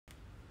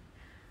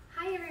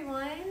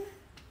everyone.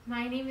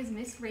 My name is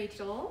Miss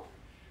Rachel.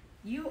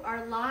 You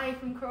are live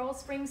from Coral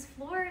Springs,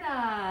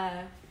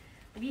 Florida.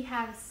 We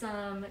have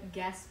some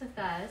guests with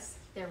us.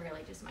 They're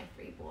really just my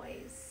three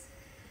boys.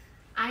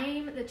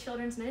 I'm the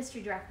Children's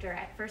Ministry Director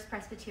at First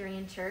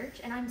Presbyterian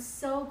Church, and I'm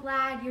so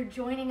glad you're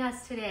joining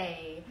us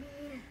today.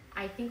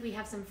 I think we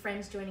have some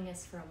friends joining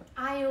us from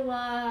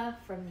Iowa,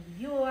 from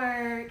New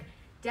York,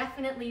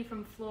 definitely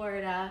from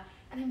Florida,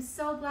 and I'm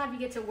so glad we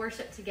get to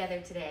worship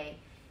together today.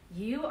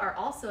 You are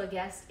also a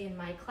guest in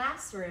my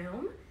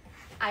classroom.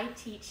 I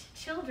teach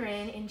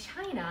children in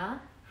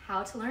China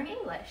how to learn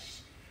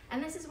English,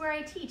 and this is where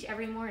I teach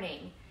every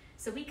morning.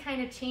 So we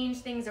kind of change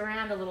things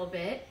around a little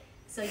bit,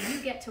 so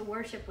you get to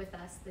worship with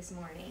us this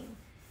morning.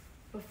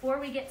 Before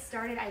we get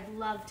started, I'd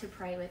love to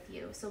pray with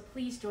you, so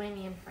please join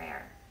me in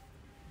prayer.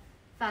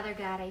 Father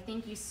God, I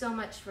thank you so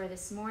much for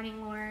this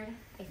morning, Lord.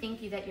 I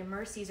thank you that your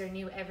mercies are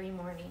new every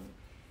morning,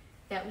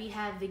 that we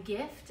have the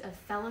gift of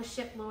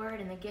fellowship, Lord,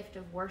 and the gift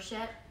of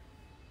worship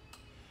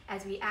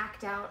as we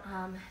act out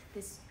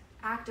this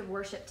act of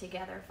worship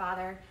together,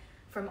 Father,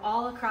 from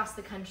all across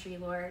the country,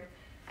 Lord.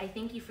 I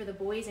thank you for the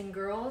boys and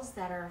girls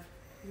that are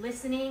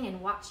listening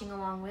and watching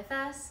along with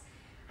us.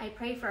 I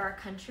pray for our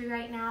country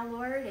right now,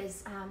 Lord,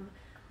 as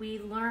we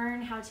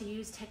learn how to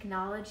use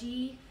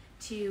technology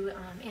to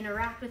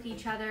interact with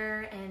each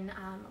other, and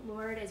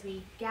Lord, as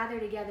we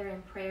gather together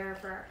in prayer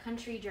for our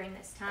country during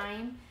this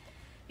time,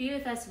 be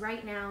with us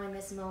right now in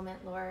this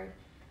moment, Lord.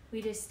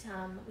 We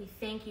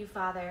thank you,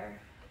 Father,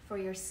 for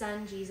your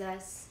Son,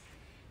 Jesus,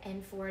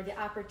 and for the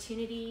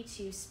opportunity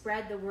to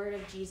spread the word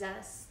of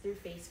Jesus through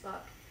Facebook.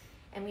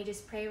 And we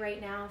just pray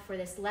right now for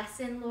this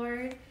lesson,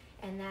 Lord,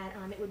 and that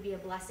it would be a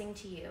blessing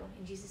to you.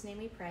 In Jesus' name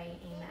we pray,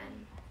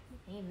 amen.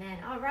 Amen.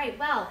 All right,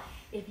 well,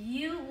 if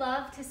you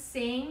love to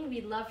sing,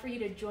 we'd love for you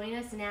to join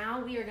us now.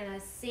 We are going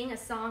to sing a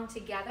song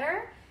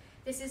together.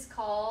 This is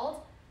called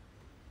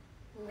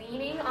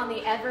Leaning on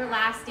the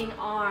Everlasting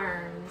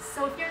Arms.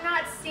 So if you're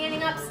not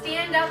standing up,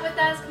 stand up with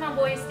us. Come on,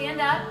 boys,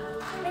 stand up.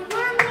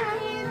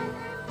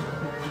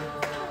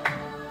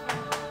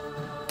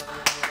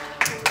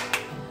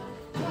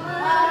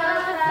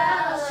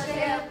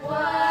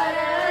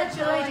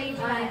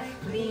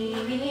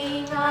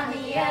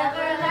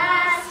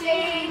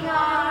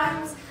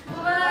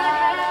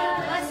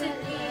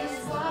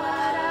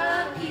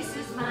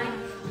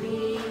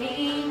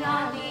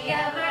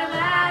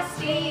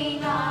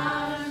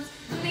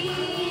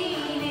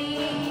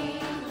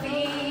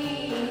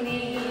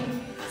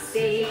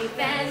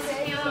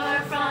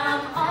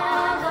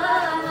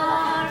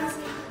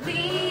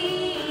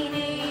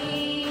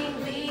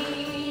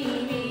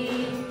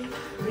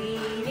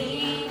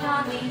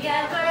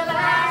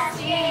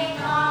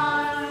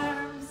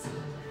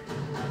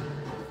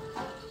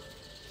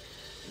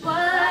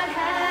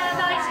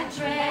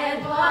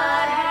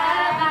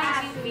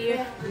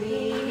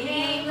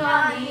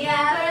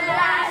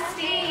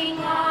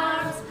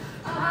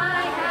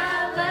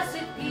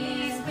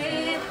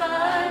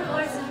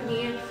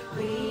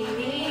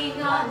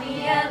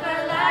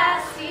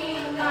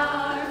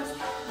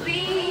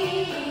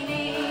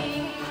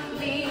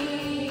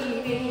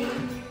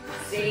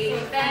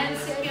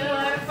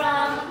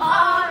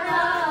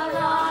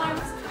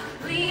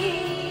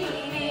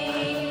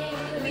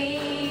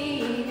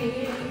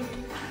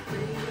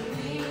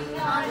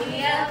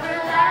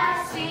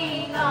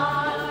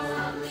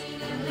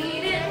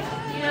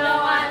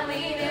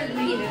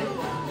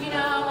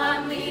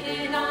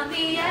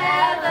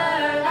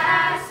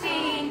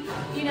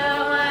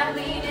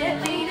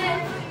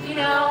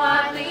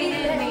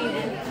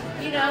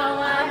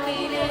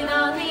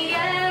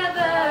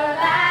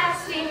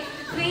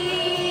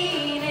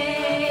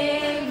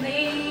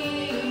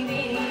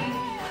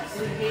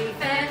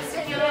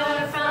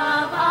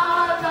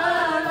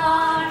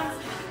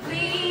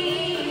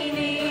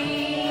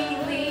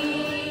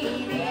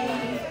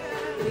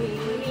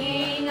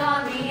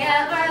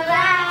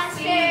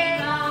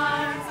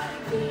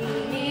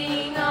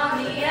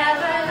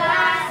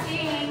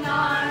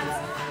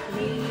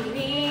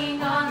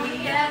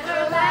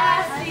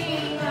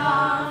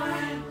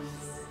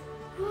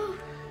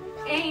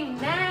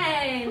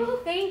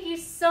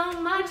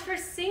 For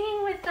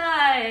singing with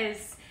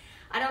us.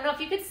 I don't know if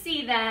you could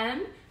see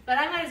them, but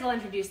I might as well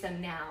introduce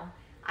them now.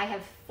 I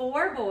have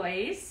 4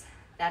 boys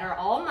that are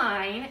all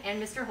mine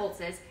and Mr.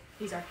 Holtz's.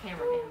 He's our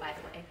cameraman, by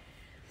the way.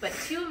 But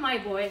 2 of my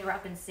boys are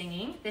up and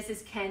singing. This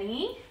is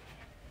Kenny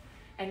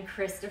and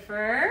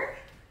Christopher.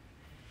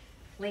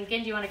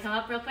 Lincoln, do you want to come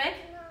up real quick?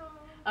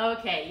 No.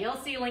 Okay, you'll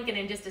see Lincoln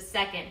in just a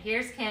second.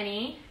 Here's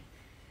Kenny.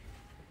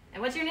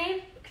 And what's your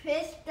name?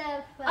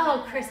 Christopher.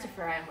 Oh,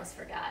 Christopher, I almost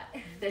forgot.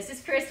 This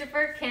is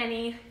Christopher,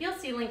 Kenny. You'll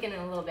see Lincoln in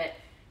a little bit.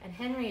 And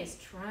Henry is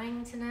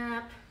trying to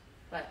nap,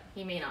 but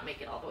he may not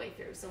make it all the way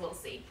through, so we'll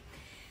see.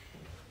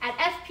 At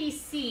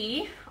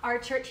FPC, our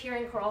church here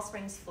in Coral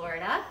Springs,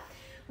 Florida,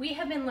 we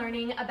have been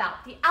learning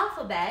about the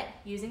alphabet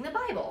using the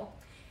Bible.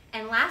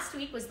 And last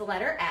week was the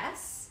letter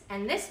S,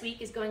 and this week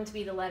is going to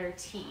be the letter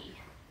T.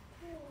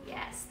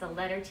 Yes, the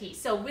letter T.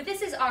 So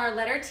this is our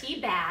letter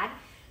T bag.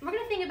 And we're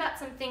going to think about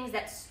some things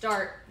that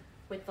start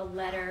with the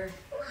letter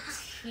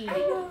T?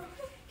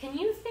 Can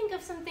you think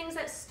of some things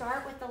that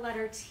start with the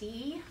letter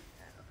T?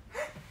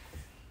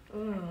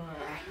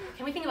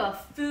 Can we think of a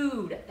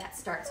food that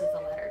starts with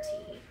the letter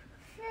T?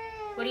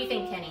 What do you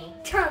think, Kenny?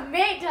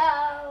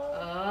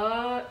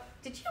 Tomato.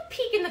 Did you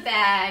peek in the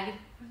bag?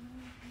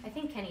 I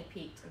think Kenny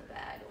peeked in the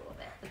bag a little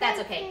bit, but that's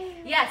okay.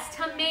 Yes,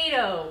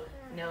 tomato.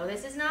 No,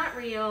 this is not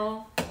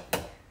real.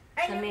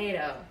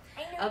 Tomato.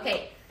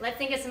 Okay, let's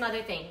think of some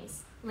other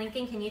things.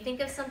 Lincoln, can you think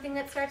of something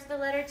that starts with the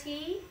letter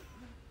T?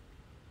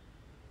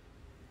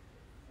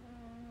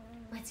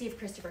 Let's see if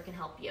Christopher can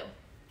help you.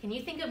 Can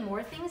you think of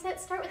more things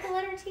that start with the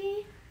letter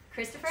T?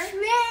 Christopher?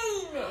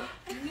 Train.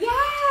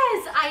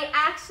 Yes, I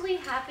actually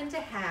happen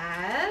to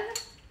have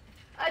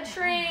a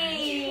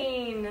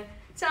train.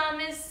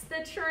 Thomas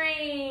the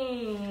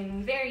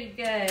train. Very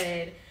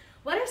good.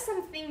 What are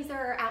some things that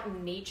are out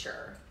in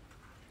nature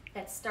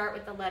that start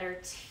with the letter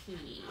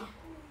T?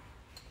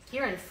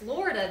 Here in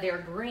Florida, they're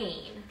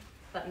green,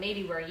 but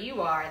maybe where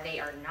you are, they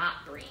are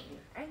not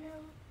green. I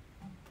know.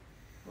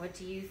 What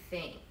do you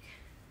think?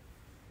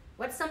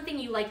 What's something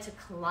you like to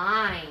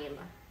climb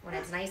when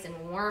it's nice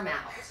and warm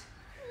out?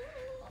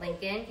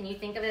 Lincoln, can you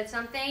think of it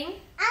something?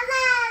 A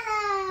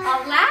ladder.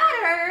 A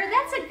ladder?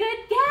 That's a good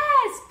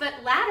guess.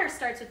 But ladder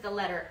starts with the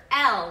letter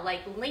L,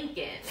 like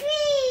Lincoln.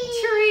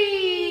 Tree.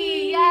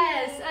 Tree.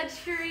 Yes, a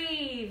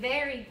tree.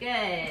 Very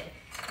good.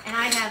 And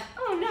I have,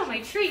 oh no,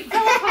 my tree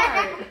fell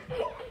apart.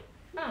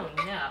 Oh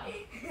no. I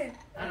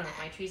don't know if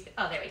my tree's,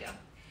 oh, there we go.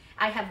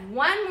 I have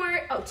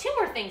two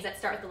more things that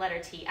start with the letter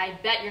T. I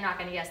bet you're not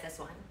going to guess this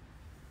one.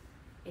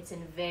 It's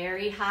in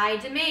very high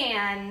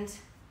demand.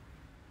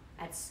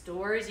 At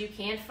stores, you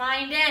can't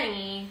find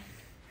any.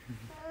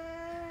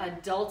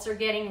 Adults are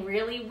getting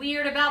really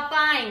weird about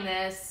buying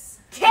this.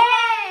 Toilet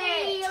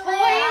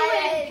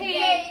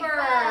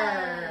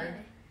paper.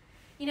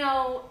 You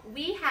know,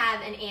 we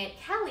have an Aunt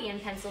Kelly in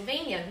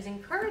Pennsylvania who's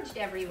encouraged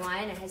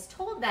everyone and has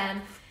told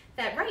them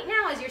that right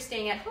now, as you're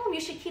staying at home,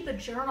 you should keep a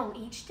journal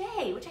each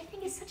day, which I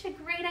think is such a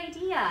great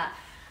idea,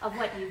 of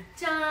what you've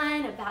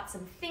done, about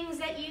some things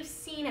that you've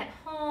seen at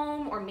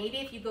home, or maybe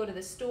if you go to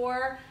the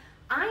store.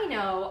 I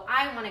know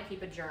I want to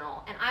keep a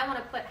journal, and I want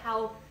to put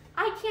how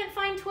I can't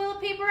find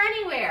toilet paper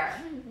anywhere.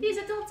 These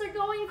adults are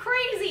going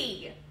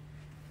crazy.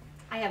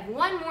 I have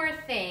one more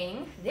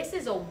thing. This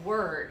is a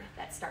word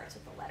that starts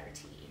with the letter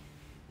T.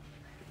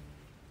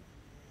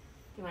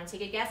 You want to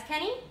take a guess,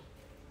 Kenny?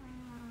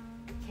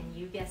 Can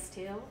you guess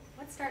too?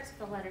 What starts with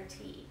the letter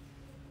T?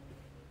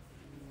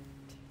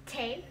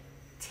 Tape.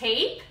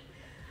 Tape?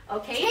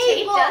 Okay, Table.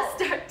 tape does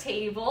start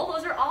table.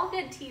 Those are all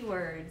good T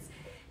words.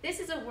 This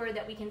is a word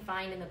that we can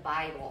find in the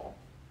Bible.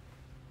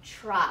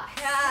 Trust.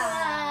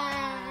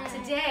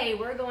 Today,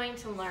 we're going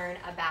to learn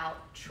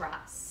about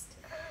trust.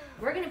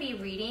 We're going to be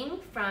reading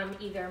from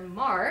either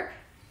Mark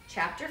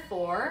chapter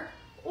 4,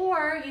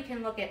 or you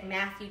can look at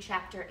Matthew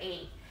chapter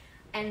 8.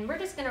 And we're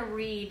just going to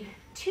read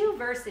 2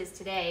 verses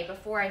today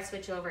before I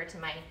switch over to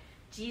my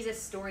Jesus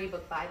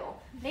Storybook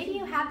Bible. Maybe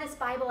you have this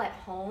Bible at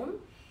home.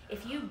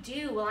 If you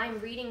do, while I'm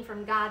reading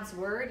from God's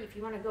Word, if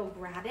you want to go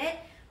grab it,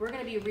 we're going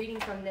to be reading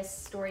from this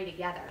story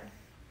together.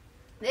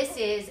 This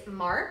is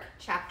Mark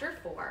chapter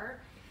 4,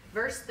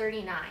 verse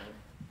 39.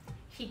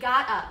 He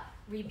got up,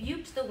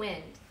 rebuked the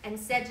wind, and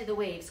said to the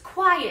waves,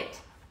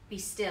 "Quiet, be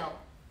still."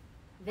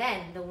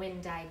 Then the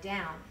wind died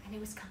down, and it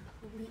was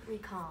completely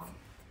calm.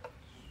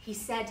 He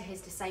said to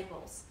his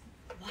disciples,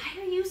 "Why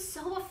are you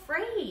so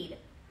afraid?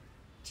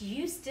 Do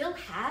you still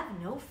have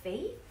no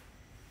faith?"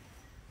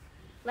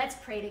 Let's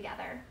pray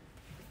together.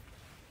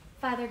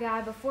 Father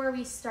God, before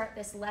we start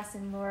this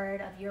lesson,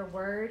 Lord, of your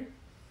word,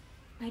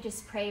 I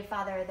just pray,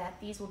 Father, that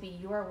these will be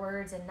your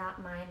words and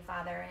not mine,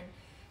 Father, and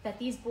that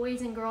these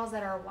boys and girls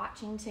that are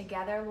watching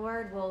together,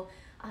 Lord, will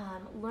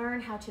learn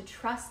how to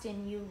trust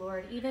in you,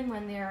 Lord, even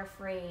when they're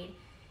afraid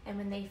and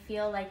when they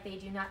feel like they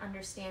do not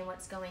understand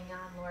what's going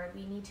on, Lord.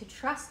 We need to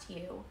trust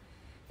you,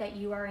 that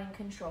you are in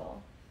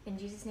control. In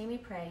Jesus' name we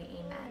pray,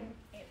 amen.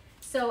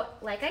 So,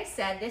 like I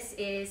said, this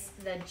is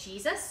the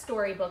Jesus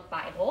Storybook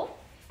Bible,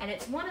 and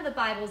it's one of the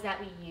Bibles that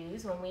we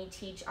use when we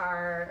teach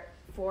our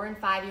 4-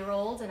 and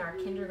 5-year-olds and our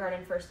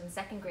kindergarten, 1st, and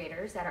 2nd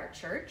graders at our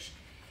church.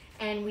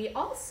 And we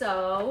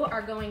also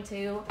are going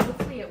to,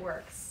 hopefully it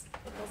works,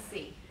 we'll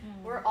see.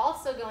 We're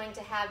also going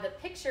to have the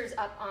pictures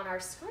up on our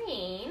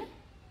screen.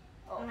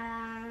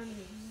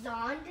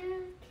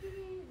 Zonder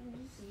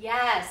Kids.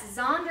 Yes,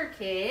 Zonder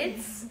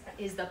Kids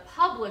is the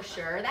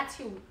publisher. That's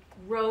who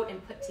wrote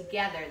and put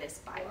together this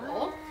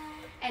Bible.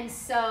 And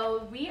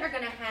so we are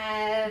going to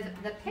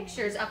have the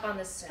pictures up on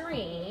the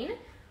screen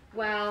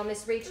while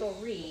Miss Rachel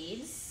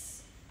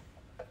reads.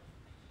 Let's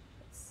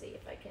see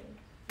if I can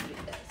read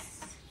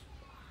this.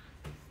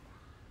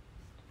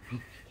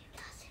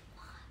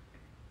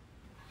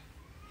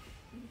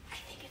 I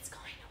think it's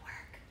going to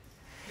work.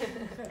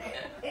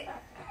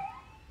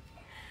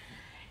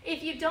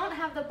 If you don't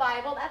have the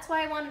Bible, that's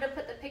why I wanted to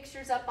put the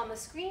pictures up on the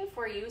screen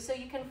for you so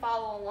you can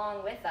follow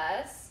along with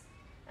us.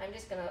 I'm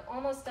just going to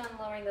almost done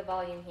lowering the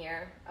volume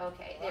here.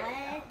 Okay, there we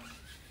go.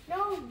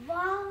 No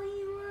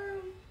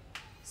volume.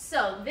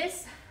 So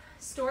this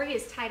story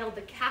is titled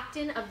The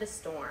Captain of the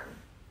Storm.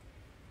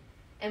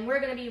 And we're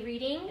going to be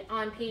reading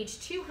on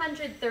page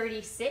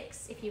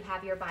 236 if you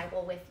have your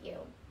Bible with you.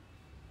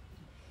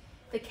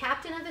 The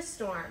Captain of the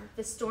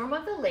Storm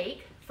of the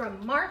Lake,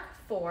 from Mark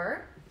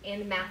 4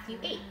 and Matthew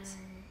 8.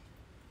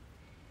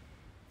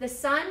 The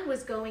sun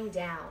was going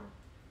down.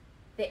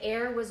 The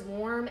air was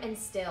warm and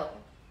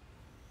still.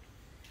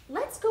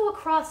 "Let's go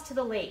across to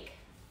the lake,"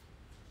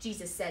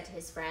 Jesus said to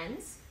his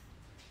friends.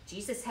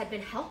 Jesus had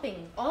been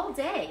helping all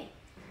day,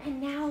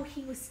 and now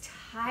he was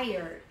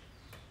tired.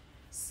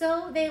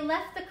 So they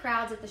left the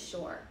crowds at the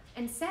shore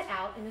and set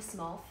out in a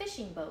small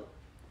fishing boat.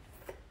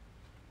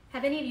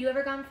 Have any of you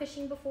ever gone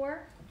fishing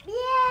before?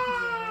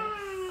 Yeah.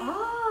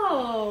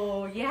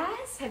 Oh,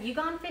 yes? Have you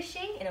gone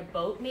fishing? In a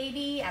boat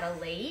maybe? At a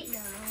lake?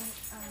 No.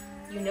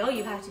 You know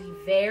you have to be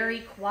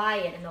very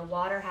quiet and the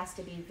water has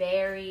to be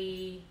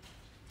very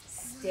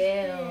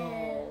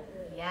still.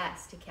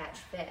 Yes, to catch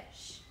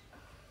fish.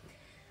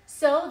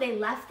 So they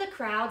left the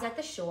crowds at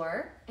the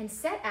shore and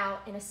set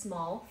out in a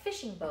small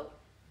fishing boat.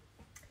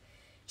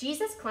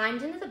 Jesus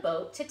climbed into the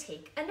boat to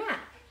take a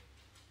nap.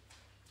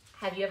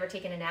 Have you ever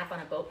taken a nap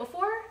on a boat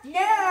before?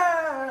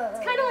 No.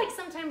 It's kind of like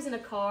sometimes in a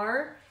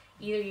car,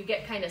 either you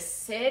get kind of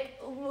sick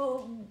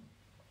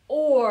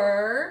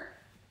or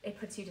it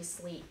puts you to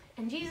sleep.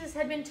 And Jesus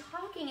had been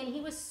talking and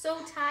he was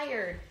so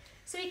tired.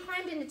 So he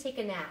climbed in to take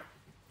a nap.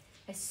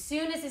 As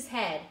soon as his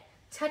head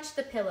touched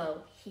the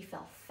pillow, he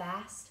fell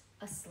fast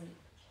asleep.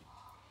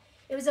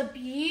 It was a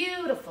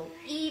beautiful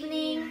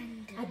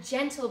evening. A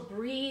gentle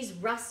breeze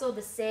rustled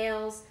the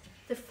sails.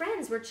 The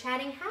friends were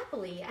chatting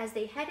happily as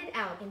they headed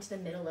out into the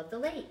middle of the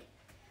lake.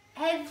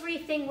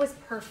 Everything was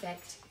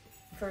perfect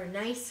for a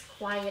nice,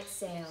 quiet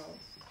sail.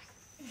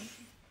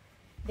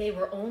 They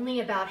were only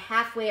about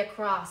halfway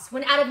across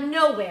when out of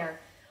nowhere,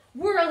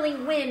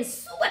 whirling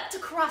winds swept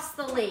across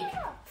the lake,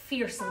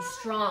 fierce and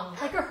strong,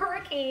 like a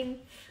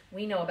hurricane.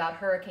 We know about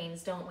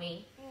hurricanes, don't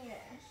we?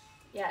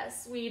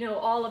 Yes, we know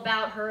all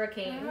about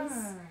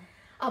hurricanes.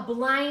 A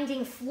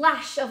blinding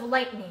flash of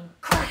lightning,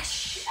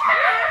 crash,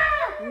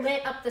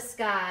 lit up the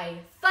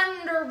sky.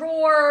 Thunder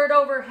roared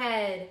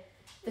overhead.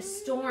 The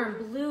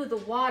storm blew the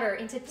water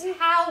into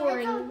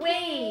towering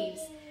waves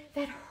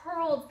that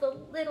hurled the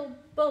little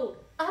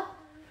boat up,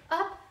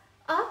 up,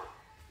 up,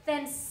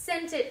 then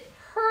sent it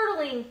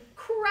hurtling,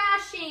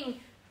 crashing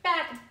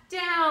back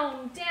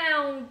down,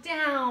 down,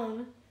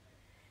 down.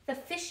 The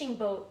fishing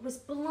boat was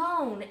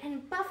blown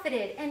and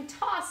buffeted and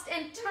tossed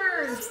and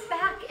turned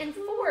back and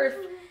forth,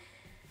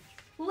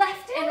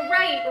 left and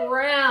right,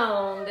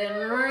 round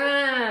and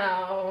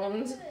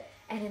round.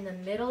 And in the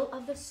middle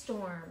of the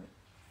storm,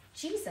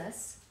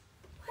 Jesus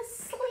was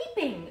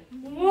sleeping.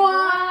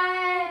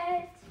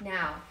 What?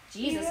 Now,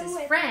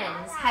 Jesus'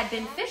 friends had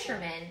been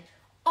fishermen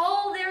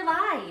all their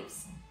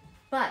lives.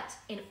 But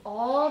in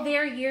all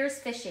their years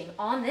fishing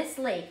on this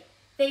lake,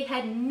 they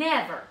had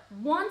never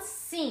once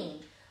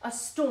seen a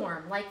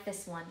storm like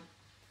this one.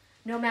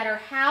 No matter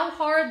how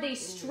hard they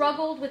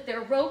struggled with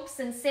their ropes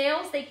and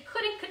sails, they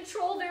couldn't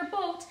control their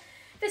boat.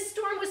 The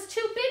storm was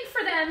too big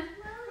for them.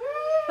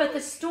 But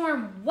the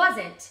storm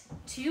wasn't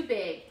too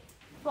big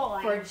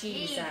for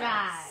Jesus.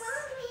 Help!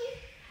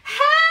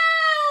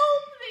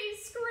 They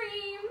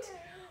screamed.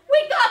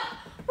 Wake up!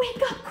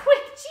 Wake up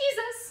quick,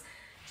 Jesus!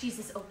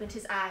 Jesus opened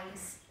his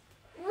eyes.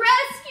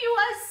 Rescue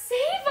us!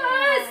 Save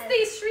us!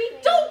 They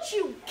shrieked. Don't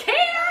you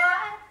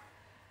care?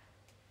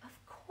 Of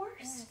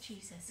course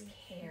Jesus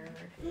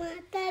cared.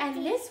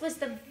 And this was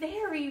the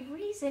very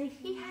reason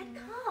he had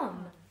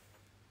come.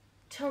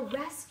 To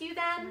rescue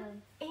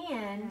them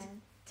and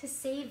to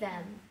save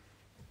them.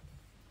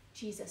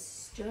 Jesus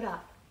stood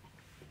up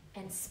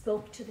and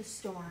spoke to the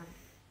storm.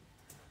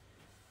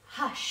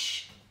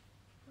 Hush,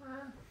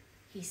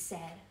 he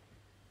said.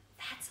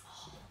 That's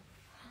all.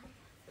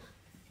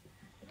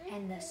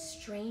 And the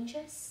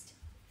strangest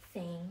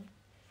thing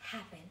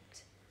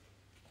happened.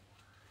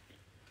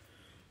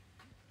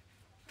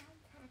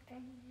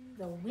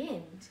 The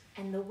wind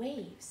and the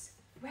waves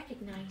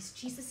recognized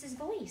Jesus'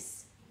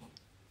 voice.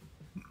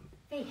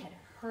 They had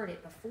heard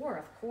it before,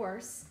 of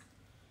course.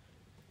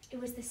 It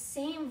was the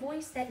same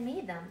voice that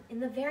made them in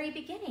the very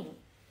beginning.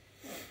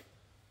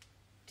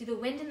 Do the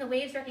wind and the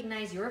waves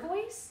recognize your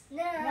voice?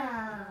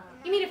 No.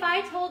 You mean if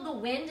I told the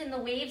wind and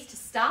the waves to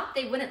stop,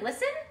 they wouldn't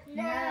listen?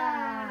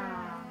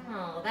 No.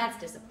 Oh, that's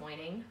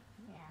disappointing.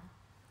 Yeah.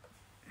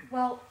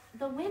 Well,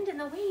 the wind and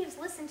the waves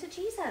listened to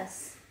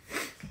Jesus.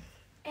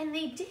 And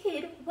they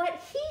did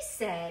what he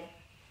said.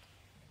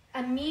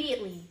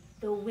 Immediately,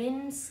 the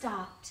wind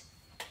stopped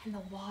and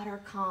the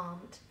water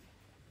calmed.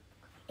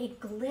 It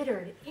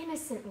glittered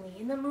innocently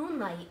in the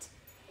moonlight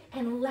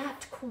and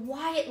lapped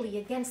quietly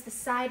against the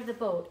side of the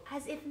boat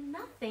as if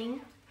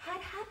nothing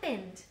had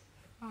happened.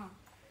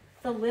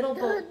 The little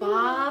boat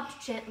bobbed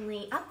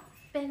gently up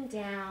and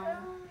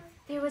down.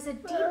 There was a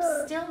deep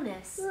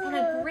stillness and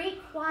a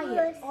great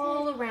quiet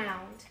all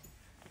around.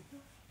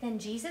 Then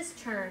Jesus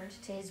turned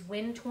to his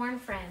wind-torn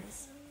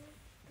friends.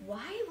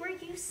 "Why were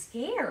you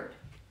scared?"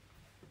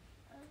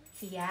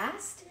 he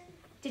asked.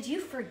 "Did you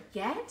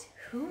forget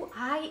who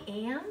I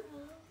am?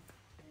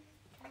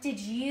 Did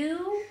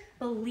you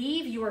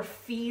believe your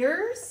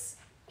fears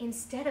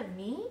instead of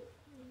me?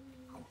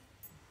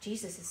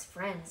 Jesus'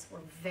 friends were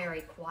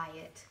very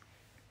quiet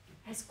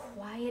as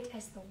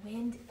the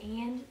wind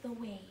and the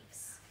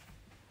waves.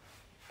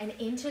 And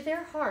into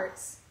their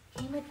hearts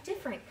came a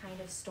different kind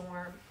of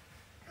storm.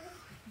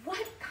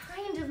 What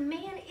kind of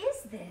man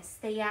is this?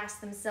 They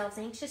asked themselves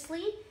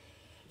anxiously.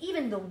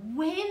 Even the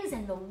winds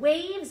and the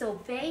waves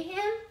obey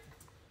him.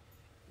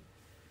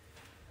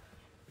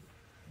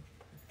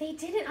 They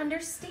didn't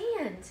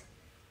understand.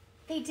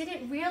 They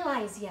didn't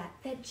realize yet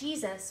that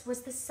Jesus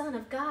was the Son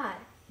of God.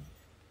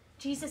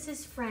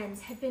 Jesus'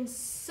 friends had been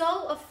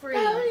so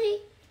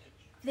afraid.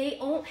 They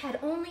had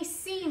only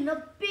seen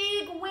the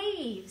big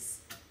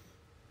waves.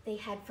 They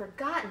had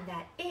forgotten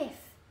that if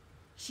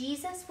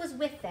Jesus was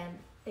with them,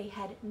 they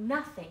had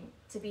nothing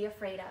to be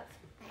afraid of.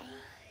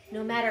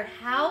 No matter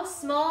how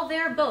small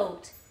their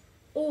boat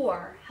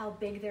or how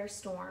big their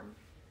storm.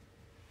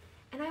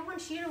 And I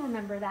want you to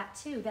remember that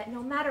too, that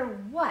no matter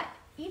what,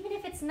 even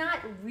if it's not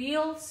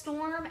real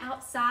storm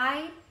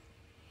outside,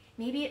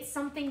 maybe it's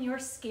something you're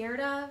scared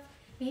of,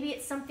 maybe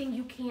it's something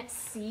you can't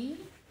see,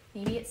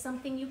 maybe it's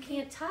something you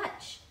can't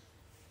touch.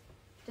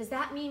 Does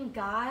that mean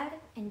God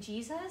and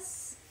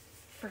Jesus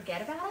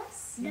forget about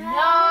us? No.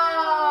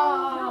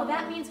 No,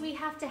 that means we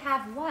have to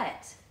have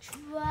what?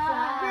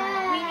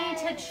 Trust. We need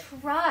to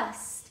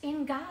trust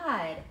in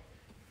God.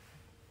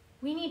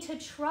 We need to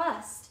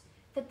trust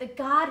that the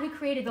God who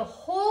created the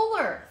whole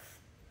earth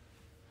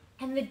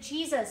and the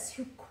Jesus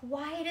who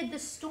quieted the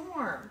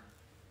storm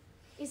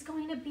is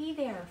going to be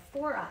there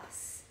for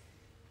us,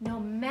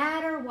 no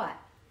matter what.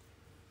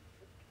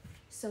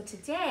 So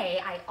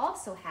today, I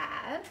also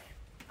have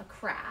a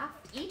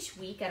craft. Each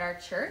week at our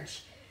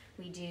church,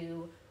 we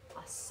do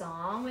a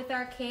song with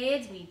our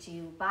kids, we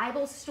do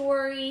Bible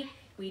story,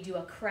 we do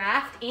a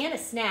craft and a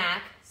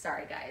snack.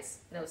 Sorry guys,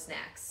 no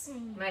snacks.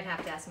 You might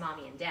have to ask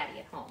mommy and daddy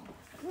at home.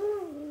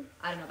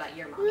 I don't know about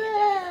your mommy and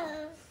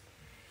daddy though.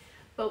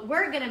 But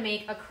we're gonna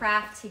make a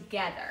craft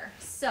together.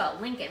 So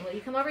Lincoln, will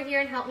you come over here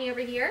and help me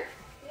over here?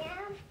 Yeah.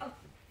 Oh,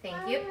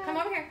 thank you. Come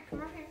over here,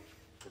 come over here.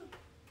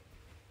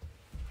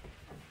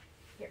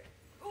 Here.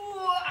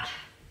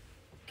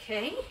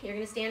 Okay, you're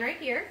gonna stand right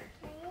here.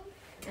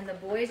 And the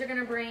boys are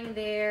gonna bring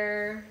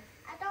their...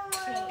 I don't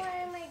want to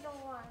wear my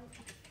door.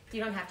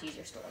 You don't have to use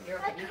your stool. You're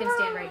okay. You can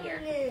stand right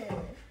here.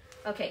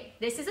 Okay,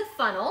 this is a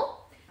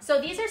funnel. So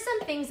these are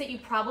some things that you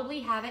probably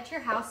have at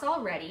your house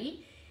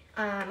already.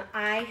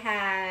 I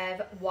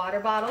have water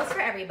bottles for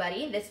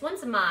everybody. This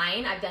one's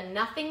mine. I've done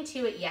nothing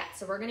to it yet.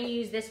 So we're gonna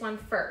use this one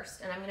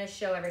first and I'm gonna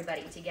show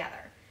everybody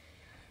together.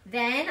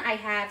 Then I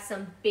have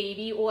some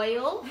baby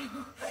oil.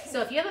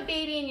 So if you have a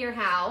baby in your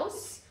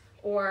house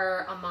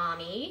or a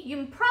mommy,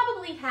 you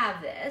probably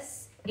have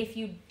this. If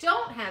you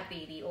don't have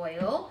baby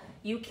oil,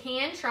 you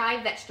can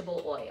try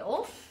vegetable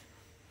oil.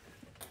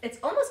 It's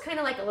almost kind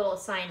of like a little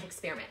science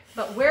experiment,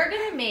 but we're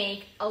gonna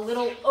make a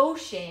little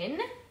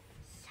ocean,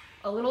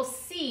 a little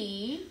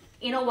sea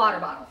in a water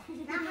bottle.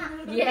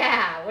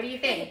 Yeah, what do you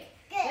think?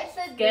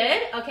 Good.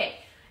 Good? Okay.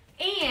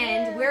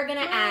 And we're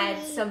gonna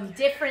add some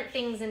different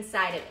things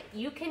inside of it.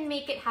 You can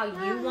make it how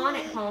you want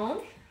at home.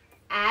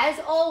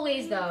 As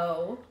always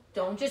though,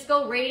 don't just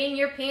go raiding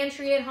your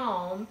pantry at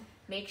home.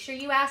 Make sure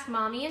you ask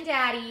mommy and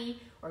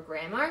daddy or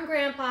grandma and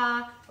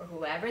grandpa or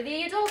whoever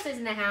the adult is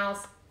in the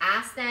house.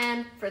 Ask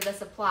them for the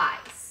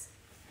supplies.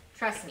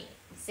 Trust me,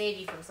 save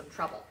you from some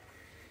trouble.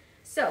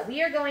 So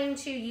we are going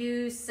to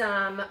use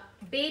some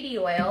baby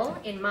oil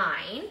in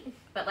mine,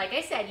 but like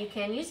I said, you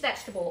can use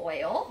vegetable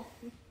oil.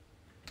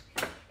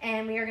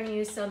 And we are gonna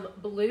use some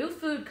blue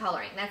food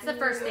coloring. That's the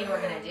first thing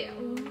we're gonna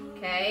do,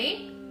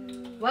 okay?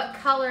 What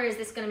color is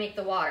this gonna make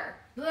the water?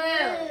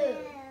 Blue.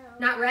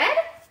 Not red?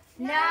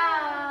 No.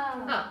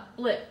 Oh,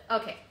 blue.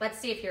 Okay, let's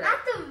see if you're right.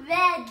 Not the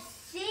red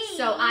sea.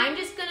 So I'm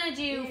just gonna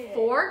do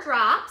 4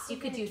 drops. You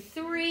could do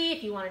 3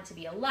 if you want it to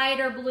be a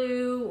lighter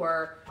blue,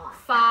 or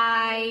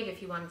 5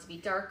 if you want it to be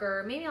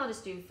darker. Maybe I'll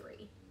just do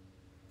 3.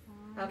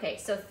 Okay,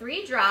 so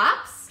 3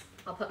 drops.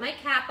 I'll put my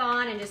cap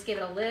on and just give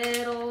it a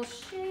little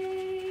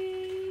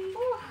shake.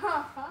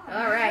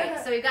 All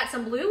right, so we've got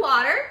some blue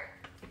water.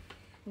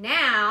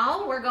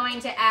 Now we're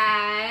going to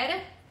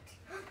add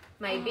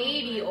my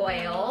baby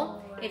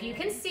oil. If you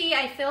can see,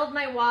 I filled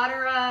my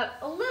water up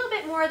a little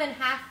bit more than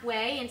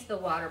halfway into the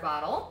water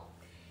bottle.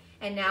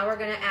 And now we're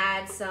gonna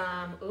add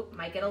some, oop,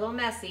 might get a little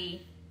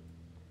messy.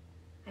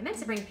 I meant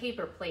to bring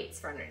paper plates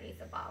for underneath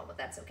the bottle, but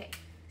that's okay.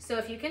 So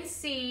if you can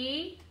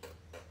see,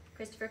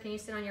 Christopher, can you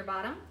sit on your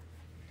bottom?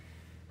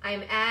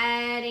 I'm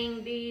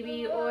adding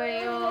baby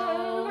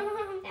oil.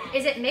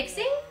 Is it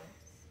mixing?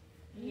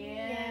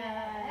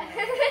 Yeah.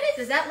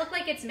 Does that look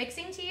like it's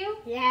mixing to you?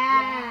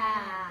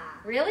 Yeah.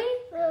 Really?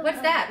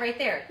 What's that right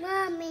there?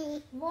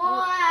 Mommy.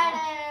 Water.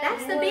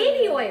 That's the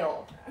baby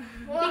oil.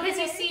 Because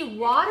you see,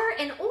 water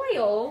and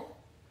oil,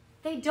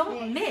 they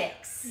don't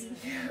mix.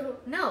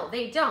 No,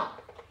 they don't.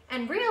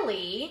 And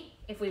really,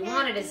 if we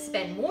wanted to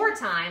spend more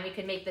time, we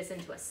could make this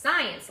into a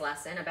science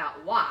lesson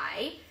about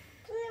why.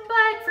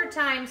 But for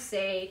time's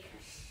sake,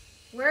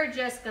 we're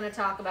just going to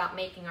talk about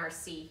making our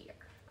C here.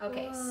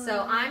 Okay,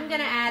 so I'm going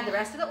to add the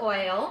rest of the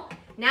oil.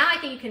 Now I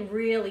think you can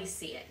really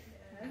see it.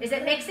 Is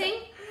it mixing?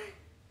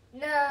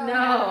 No.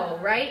 No,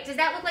 right? Does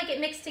that look like it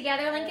mixed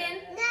together, Lincoln?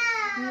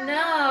 No.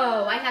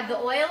 No. I have the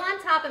oil on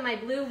top and my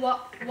blue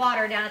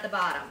water down at the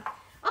bottom.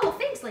 Oh,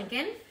 thanks,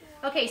 Lincoln.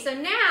 Okay, so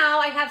now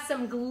I have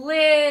some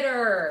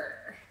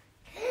glitter.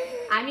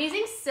 I'm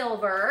using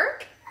silver.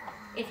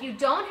 If you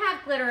don't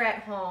have glitter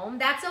at home,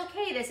 that's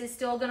okay. This is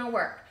still going to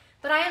work.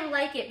 But I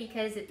like it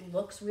because it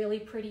looks really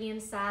pretty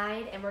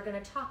inside, and we're going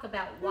to talk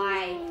about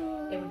why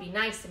it would be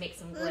nice to make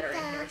some glitter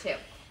in here too.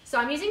 So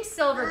I'm using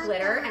silver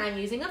glitter, and I'm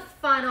using a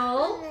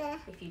funnel.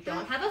 If you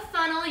don't have a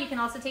funnel, you can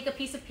also take a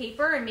piece of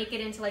paper and make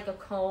it into like a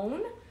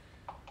cone,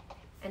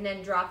 and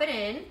then drop it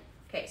in.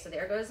 Okay, so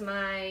there goes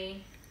my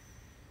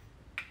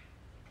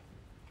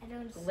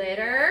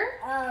glitter.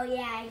 Oh,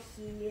 yeah, I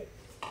see it.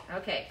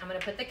 Okay, I'm going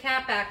to put the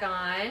cap back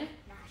on.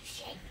 Now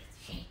shake it,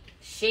 shake it.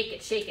 Shake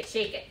it, shake it,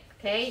 shake it.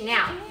 Okay,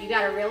 now you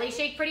got to really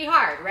shake pretty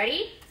hard.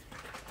 Ready?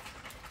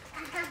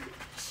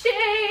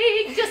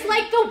 Shake, just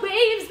like the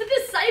waves the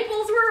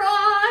disciples were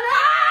on.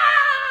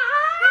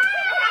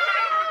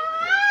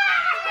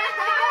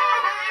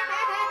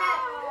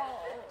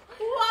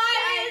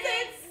 Why is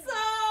it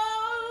so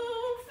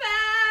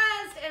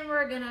fast? And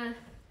we're going to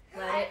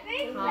let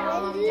it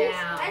calm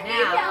down.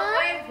 Now,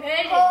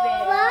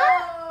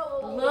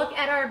 look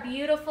at our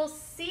beautiful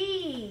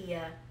sea.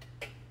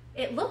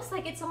 It looks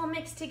like it's all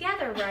mixed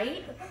together,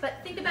 right?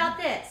 But think about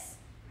this.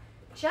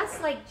 Just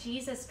like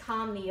Jesus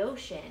calmed the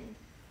ocean,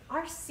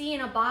 our sea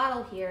in a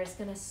bottle here is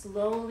going to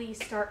slowly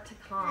start to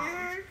calm.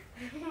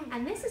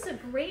 And this is a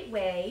great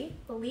way,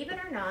 believe it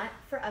or not,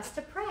 for us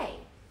to pray.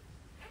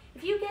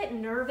 If you get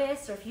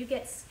nervous or if you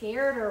get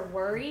scared or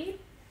worried,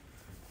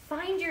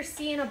 find your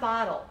sea in a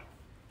bottle.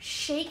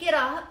 Shake it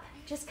up,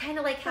 just kind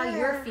of like how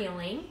you're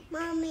feeling,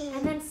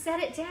 and then set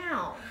it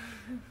down.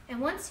 And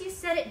once you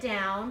set it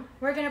down,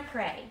 we're going to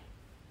pray.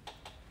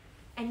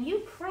 And you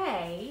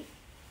pray,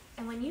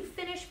 and when you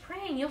finish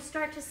praying, you'll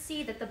start to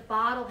see that the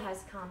bottle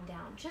has calmed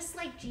down, just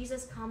like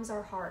Jesus calms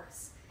our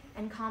hearts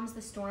and calms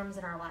the storms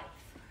in our life.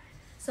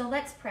 So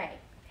let's pray,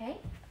 okay?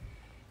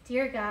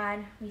 Dear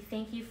God, we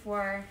thank you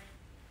for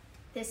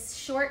this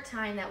short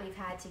time that we've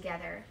had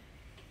together.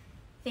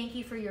 Thank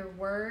you for your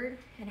word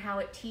and how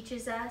it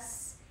teaches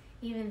us,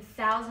 even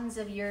thousands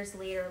of years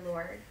later,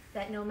 Lord,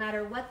 that no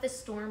matter what the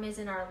storm is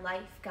in our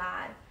life,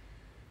 God,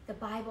 the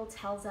Bible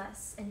tells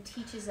us and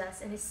teaches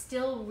us and is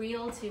still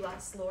real to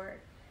us, Lord,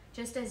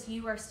 just as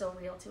you are still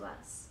real to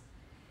us.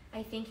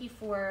 I thank you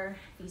for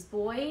these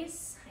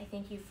boys. I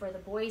thank you for the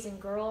boys and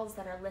girls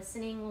that are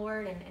listening,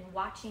 Lord, and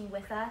watching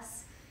with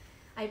us.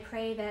 I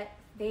pray that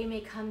they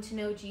may come to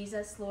know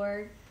Jesus,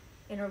 Lord,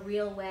 in a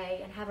real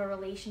way and have a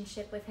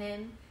relationship with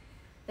him,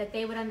 that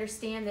they would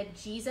understand that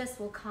Jesus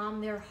will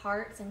calm their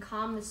hearts and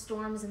calm the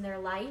storms in their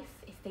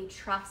life if they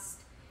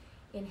trust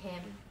in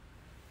him.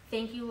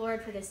 Thank you,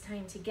 Lord, for this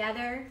time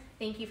together.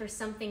 Thank you for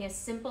something as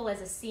simple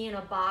as a sea in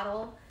a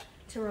bottle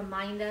to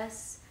remind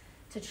us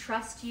to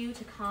trust you,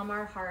 to calm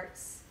our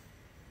hearts.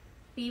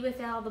 Be with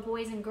all the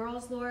boys and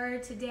girls,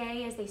 Lord,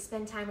 today as they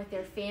spend time with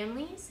their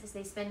families,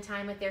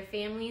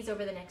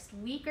 over the next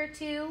week or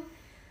two,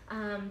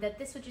 that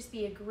this would just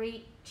be a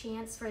great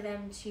chance for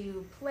them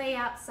to play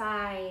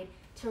outside,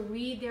 to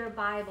read their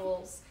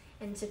Bibles,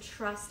 and to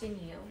trust in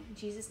you. In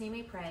Jesus' name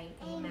I pray,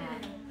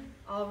 amen.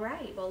 All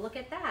right, well, look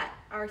at that.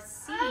 Our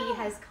sea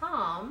has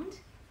calmed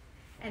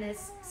and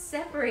has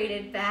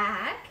separated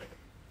back.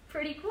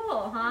 Pretty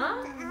cool,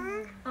 huh?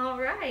 All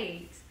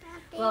right.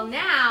 Well,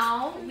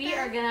 now we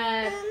are going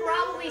to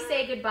probably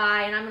say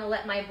goodbye, and I'm going to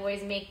let my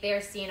boys make their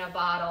sea in a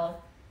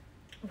bottle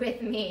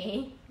with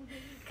me,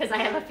 because I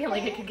have a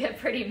feeling it could get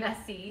pretty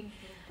messy.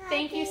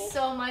 Thank you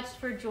so much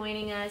for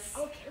joining us.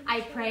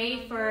 I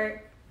pray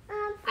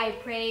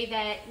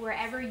that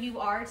wherever you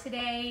are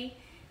today,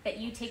 that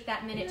you take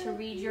that minute to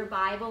read your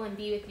Bible and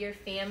be with your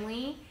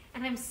family.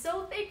 And I'm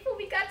so thankful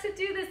we got to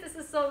do this. This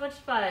is so much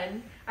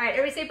fun. All right,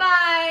 everybody say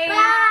bye.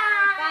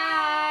 Bye.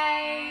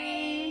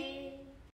 Bye.